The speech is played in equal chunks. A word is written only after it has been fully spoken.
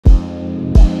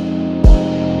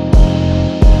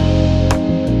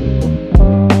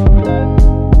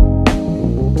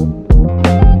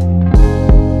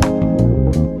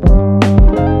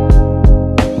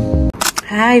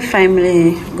Hi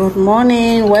family, good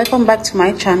morning, welcome back to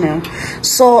my channel.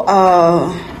 So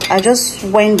I just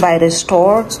went by the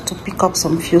store to pick up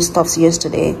some few stuffs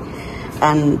yesterday,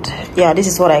 and yeah, this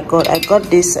is what I got. I got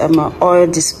this oil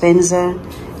dispenser.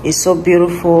 It's so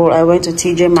beautiful. I went to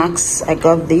TJ Maxx, I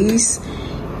got these.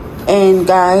 And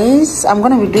guys, I'm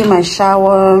gonna be doing my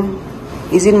shower.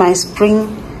 It's in my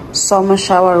spring summer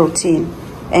shower routine,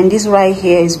 and this right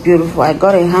here is beautiful. I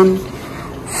got a hand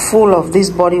full of this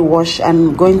body wash.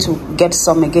 I'm going to get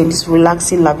some again, this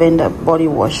relaxing lavender body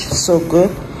wash, so good.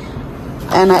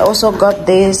 And I also got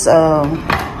this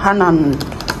hand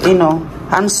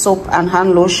soap and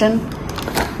hand lotion.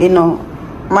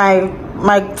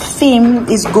 My theme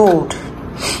is gold.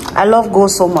 I love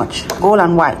gold so much, gold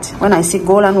and white. When I see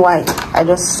gold and white, I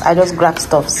just grab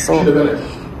stuff. So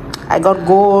I got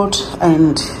gold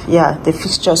and yeah, the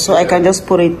fixture, so I can just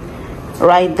put it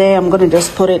right there. I'm gonna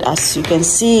just put it as you can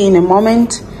see in a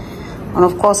moment. And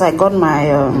of course I got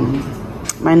my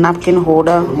my napkin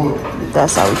holder.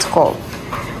 That's how it's called.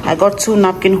 I got two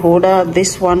napkin holder,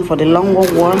 this one for the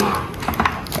longer one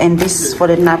and this for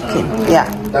the napkin. Yeah,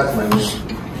 that's my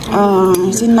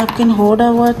is it napkin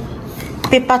holder? What?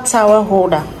 Paper towel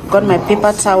holder. Got my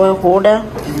paper towel holder.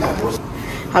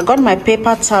 I got my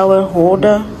paper towel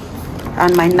holder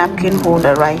and my napkin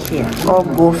holder right here. All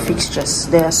gold fixtures.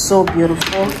 They are so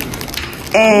beautiful.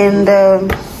 And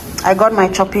I got my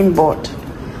chopping board.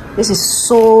 This is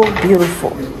so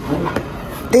beautiful.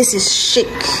 This is chic.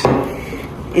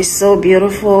 It's so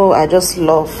beautiful. I just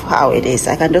love how it is.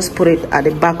 I can just put it at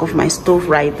the back of my stove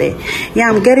right there. Yeah,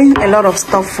 I'm getting a lot of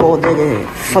stuff for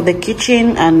the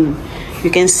kitchen, and you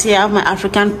can see I have my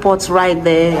African pots right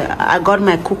there. I got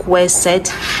my cookware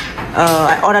set.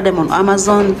 I ordered them on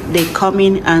Amazon. They come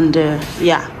in, and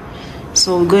yeah,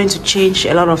 so I'm going to change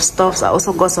a lot of stuff. I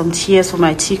also got some tears for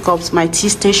my teacups, my tea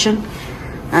station.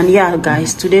 And yeah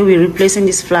guys, today we're replacing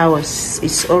these flowers.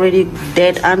 It's already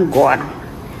dead and gone,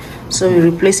 so we're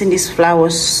replacing these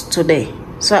flowers today.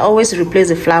 So I always replace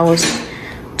the flowers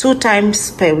 2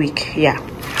 times per week. Yeah,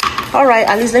 all right,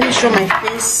 at least let me show my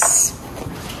face.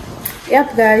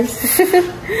 Yep guys.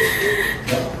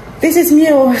 This is me.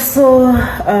 So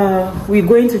we're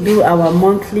going to do our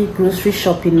monthly grocery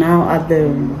shopping now at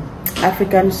the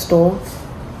African store,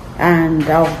 and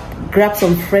I'll grab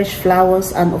some fresh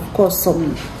flowers and of course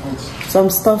some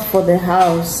stuff for the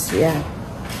house. Yeah,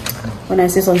 when I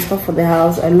say some stuff for the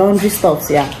house, laundry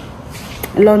stuffs, yeah,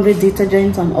 laundry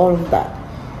detergent and all of that.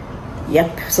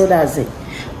 Yep, so that's it.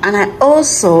 And I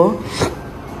also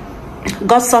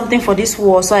got something for this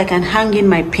wall so I can hang in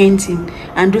my painting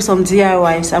and do some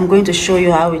DIYs. I'm going to show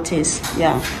you how it is,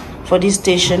 yeah, for this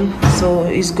station. So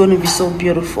it's going to be so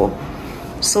beautiful.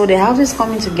 So the house is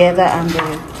coming together, and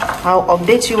I'll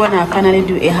update you when I finally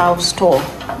do a house tour.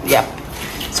 Yep.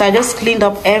 So I just cleaned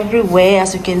up everywhere,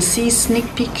 as you can see.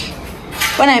 Sneak peek.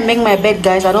 When I make my bed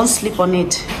guys, I don't sleep on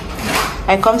it.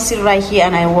 I come sit right here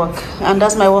and I work, and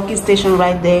that's my working station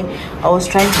right there. I was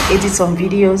trying to edit some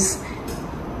videos.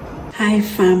 Hi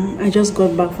fam, I just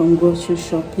got back from grocery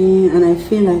shopping, and I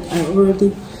feel like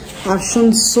I've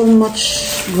shown so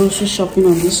much grocery shopping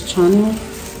on this channel.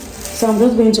 So I'm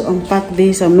just going to unpack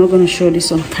this. I'm not going to show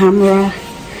this on camera,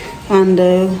 and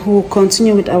we'll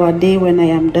continue with our day when I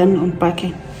am done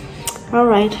unpacking. All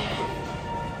right,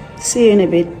 see you in a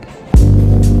bit.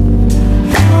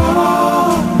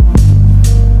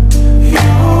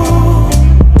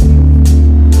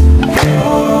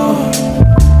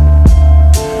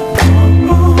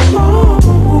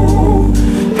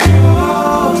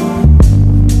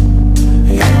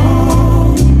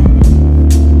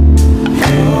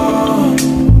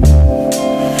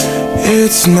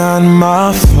 It's not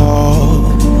my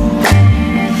fault.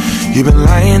 You've been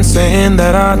lying, saying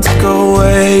that I took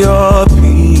away your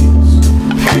peace.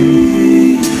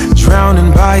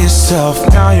 Drowning by yourself,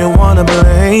 now you wanna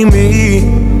blame me.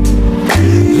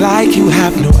 Like you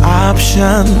have no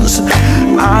options.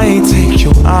 I ain't take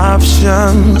your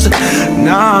options.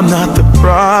 Nah, I'm not the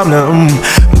problem.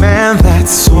 Man,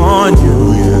 that's on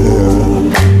you, yeah.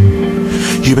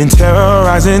 You've been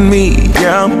terrorizing me,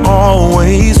 yeah, I'm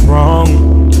always wrong.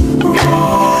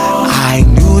 I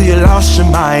knew you lost your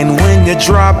mind when you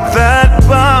dropped that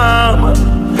bomb.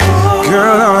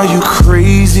 Girl, are you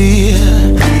crazy?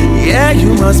 Yeah,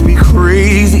 you must be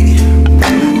crazy.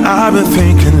 I've been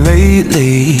thinking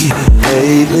lately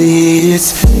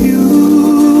it's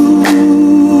you.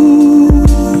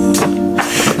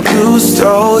 You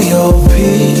stole your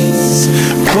peace,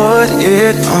 put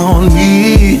it on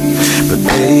me. But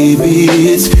baby,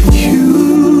 it's you.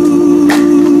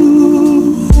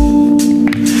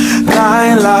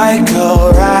 Lying like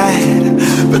a ride,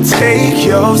 but take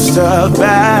your stuff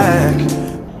back.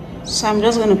 So I'm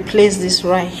just going to place this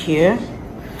right here.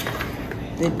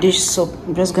 The dish soap,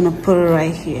 I'm just going to put it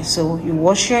right here. So you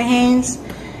wash your hands,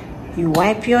 you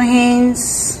wipe your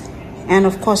hands, and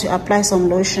of course you apply some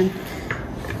lotion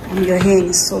on your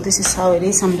hands. So this is how it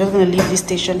is. I'm just going to leave this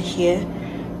station here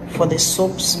for the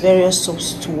soaps, various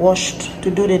soaps to wash,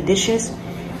 to do the dishes.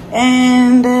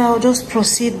 And I'll just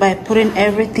proceed by putting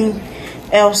everything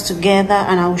else together,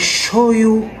 and I'll show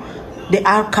you the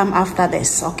outcome after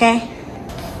this, okay?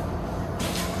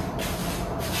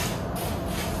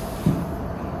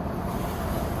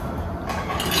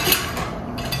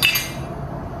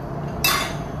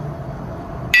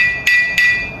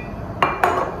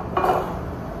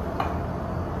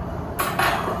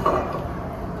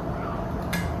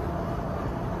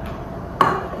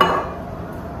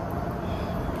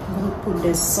 Put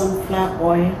the sunflower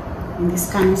oil in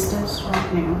these canisters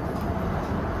right now.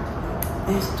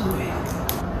 Let's do it.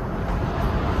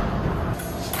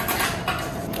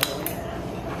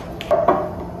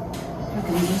 I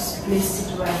can just place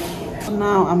it right here.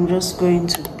 Now I'm just going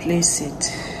to place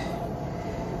it.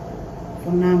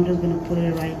 For now I'm just going to put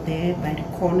it right there by the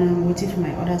corner. I'm waiting for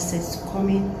my other sets to come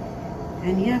in.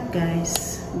 And yeah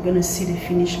guys, we're going to see the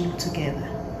finished look together.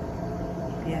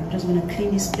 Yeah, I'm just going to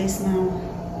clean this place now.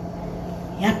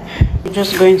 Yep, I'm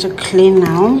just going to clean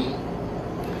now.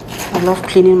 I love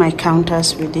cleaning my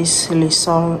counters with this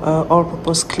Lysol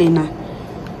all-purpose cleaner.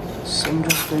 So I'm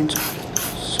just going to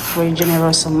spray a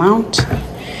generous amount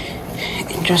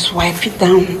and just wipe it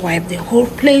down, wipe the whole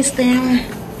place down.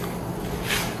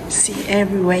 See,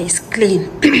 everywhere is clean.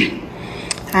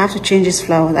 I have to change these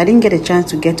flowers. I didn't get a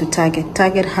chance to get to Target.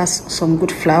 Target has some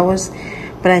good flowers,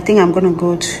 but I think I'm gonna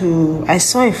go to, I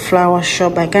saw a flower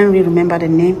shop, I can't really remember the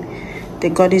name. They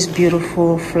got these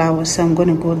beautiful flowers, so I'm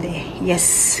gonna go there.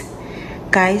 Yes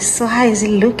guys, so how is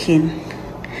it looking?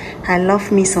 I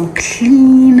love me some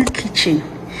clean kitchen.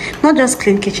 Not just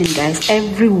clean kitchen guys,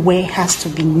 everywhere has to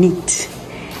be neat.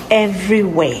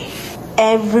 Everywhere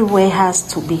has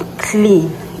to be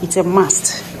clean. It's a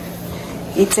must.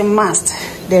 It's a must.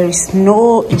 There is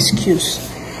no excuse.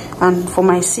 And for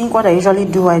my sink, what I usually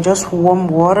do, I just warm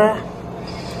water,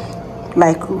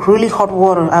 like really hot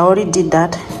water. I already did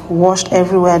that. Washed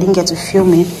everywhere. I didn't get to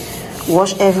film it.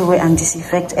 Wash everywhere and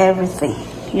disinfect everything.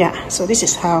 Yeah, so this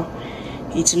is how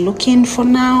it's looking for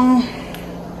now.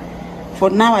 For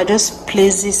now, I just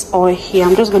place this oil here.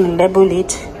 I'm just going to label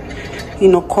it, you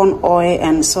know, corn oil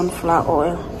and sunflower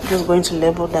oil. I'm just going to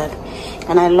label that.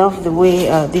 And I love the way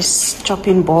this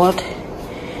chopping board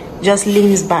just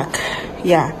leans back.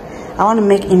 Yeah, I want to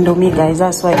make Indomie guys.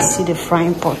 That's why I see the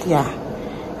frying pot. Yeah.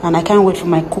 And I can't wait for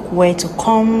my cookware to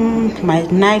come, my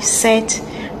knife set,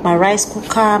 my rice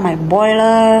cooker, my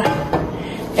boiler,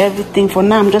 everything. For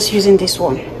now, I'm just using this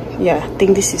one. Yeah, I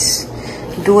think this is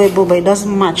doable, but it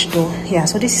doesn't match though. Yeah,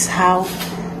 so this is how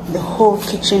the whole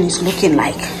kitchen is looking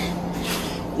like.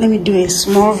 Let me do a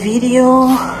small video.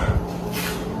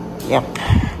 Yep.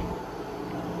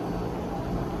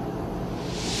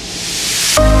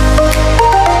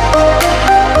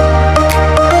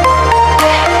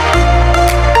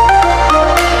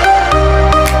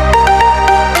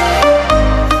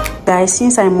 Guys,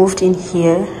 since I moved in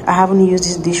here, I haven't used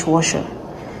this dishwasher,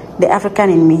 the African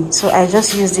in me. So I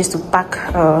just use this to pack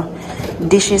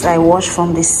dishes I wash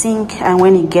from the sink, and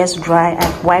when it gets dry,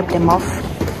 I wipe them off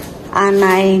and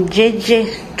I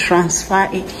JJ transfer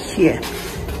it here.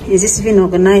 Is this even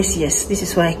organized? Yes, this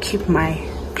is where I keep my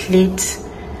plates.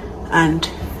 And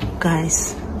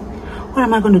guys, what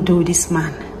am I going to do with this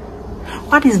man?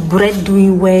 What is bread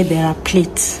doing where there are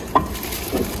plates?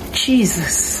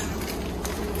 Jesus.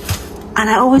 And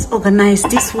I always organize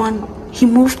this one. He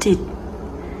moved it.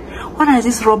 What is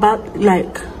this rubber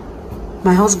like?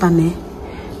 My husband,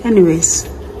 eh? Anyways,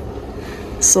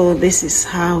 so this is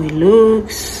how it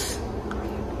looks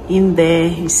in there.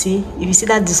 You see, if you see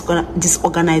that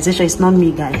disorganization, it's not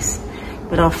me guys,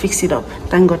 but I'll fix it up.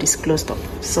 Thank God it's closed up.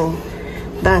 So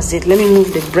that's it. Let me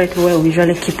move the bread where we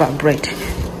usually keep our bread.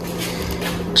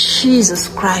 Jesus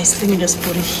Christ, let me just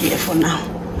put it here for now.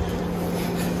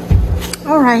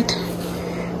 All right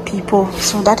people,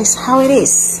 so that is how it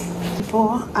is.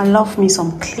 People, I love me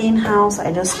some clean house.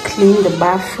 I just cleaned the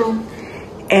bathroom.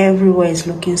 Everywhere is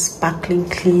looking sparkling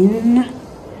clean.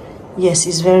 Yes,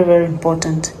 it's very, very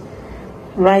important.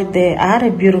 Right there, I had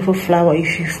a beautiful flower.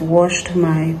 If you've watched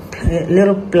my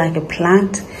little, like a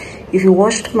plant, if you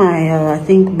watched my I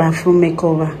think bathroom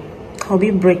makeover, I'll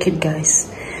be break it guys.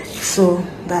 So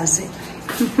that's it.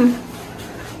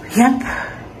 Yep.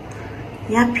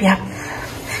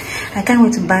 I can't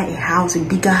wait to buy a house, a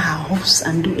bigger house,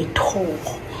 and do a tour.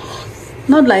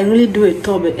 Not like really do a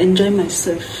tour, but enjoy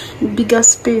myself. Bigger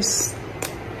space.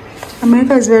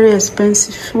 America is very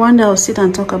expensive. One day I'll sit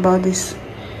and talk about this.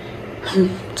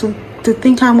 To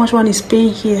think how much one is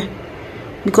paying here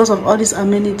because of all these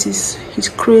amenities, it's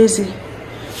crazy.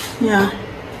 Yeah.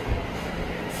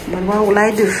 But what will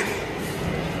I do?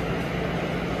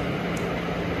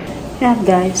 Yeah,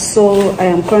 guys. So I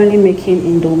am currently making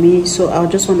Indomie. So I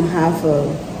just want to have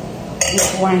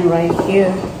this wine right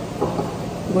here.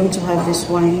 I'm going to have this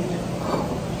wine.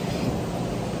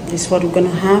 This is what we're gonna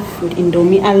have with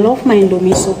Indomie. I love my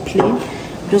Indomie so plain.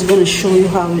 I'm just gonna show you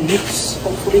how it looks.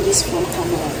 Hopefully this front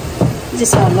camera. This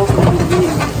is how I love my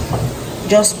Indomie.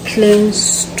 Just plain,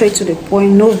 straight to the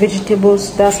point, no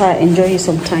vegetables. That's how I enjoy it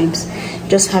sometimes.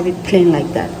 Just have it plain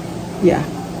like that. Yeah.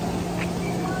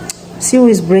 See who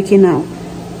is breaking out.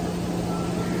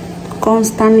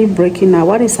 Constantly breaking out.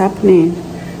 What is happening?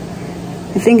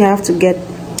 I think I have to get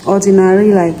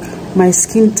ordinary, like my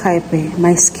skin type.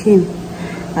 My skin.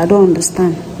 I don't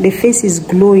understand. The face is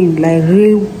glowing, like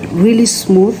really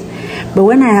smooth. But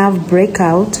when I have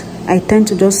breakout, I tend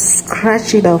to just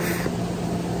scratch it off.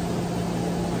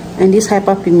 And this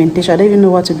hyperpigmentation, I don't even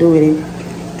know what to do with it.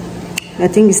 I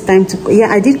think it's time to, yeah,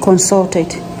 I did consult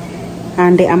it.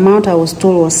 And the amount I was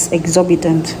told was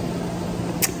exorbitant.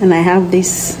 And I have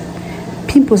this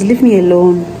pimples, leave me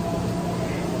alone.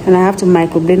 And I have to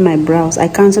microblade my brows. I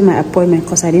canceled my appointment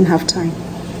because I didn't have time.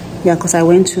 Yeah, because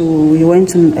we went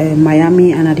to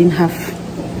Miami and I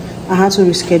had to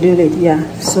reschedule it.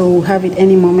 Yeah, so we'll have it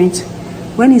any moment.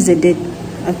 When is the date?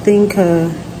 I think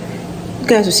you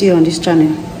guys will see it on this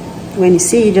channel. When you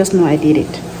see it, just know I did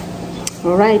it.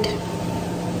 All right,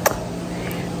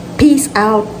 peace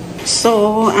out.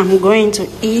 So I'm going to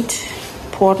eat,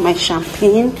 poured my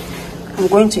champagne. I'm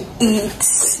going to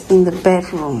eat in the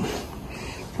bedroom.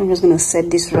 I'm just gonna set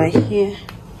this right here.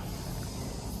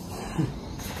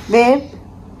 Babe,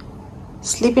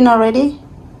 sleeping already?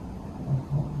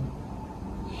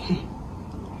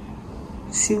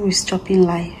 See who is chopping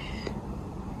life.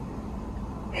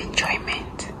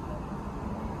 Enjoyment.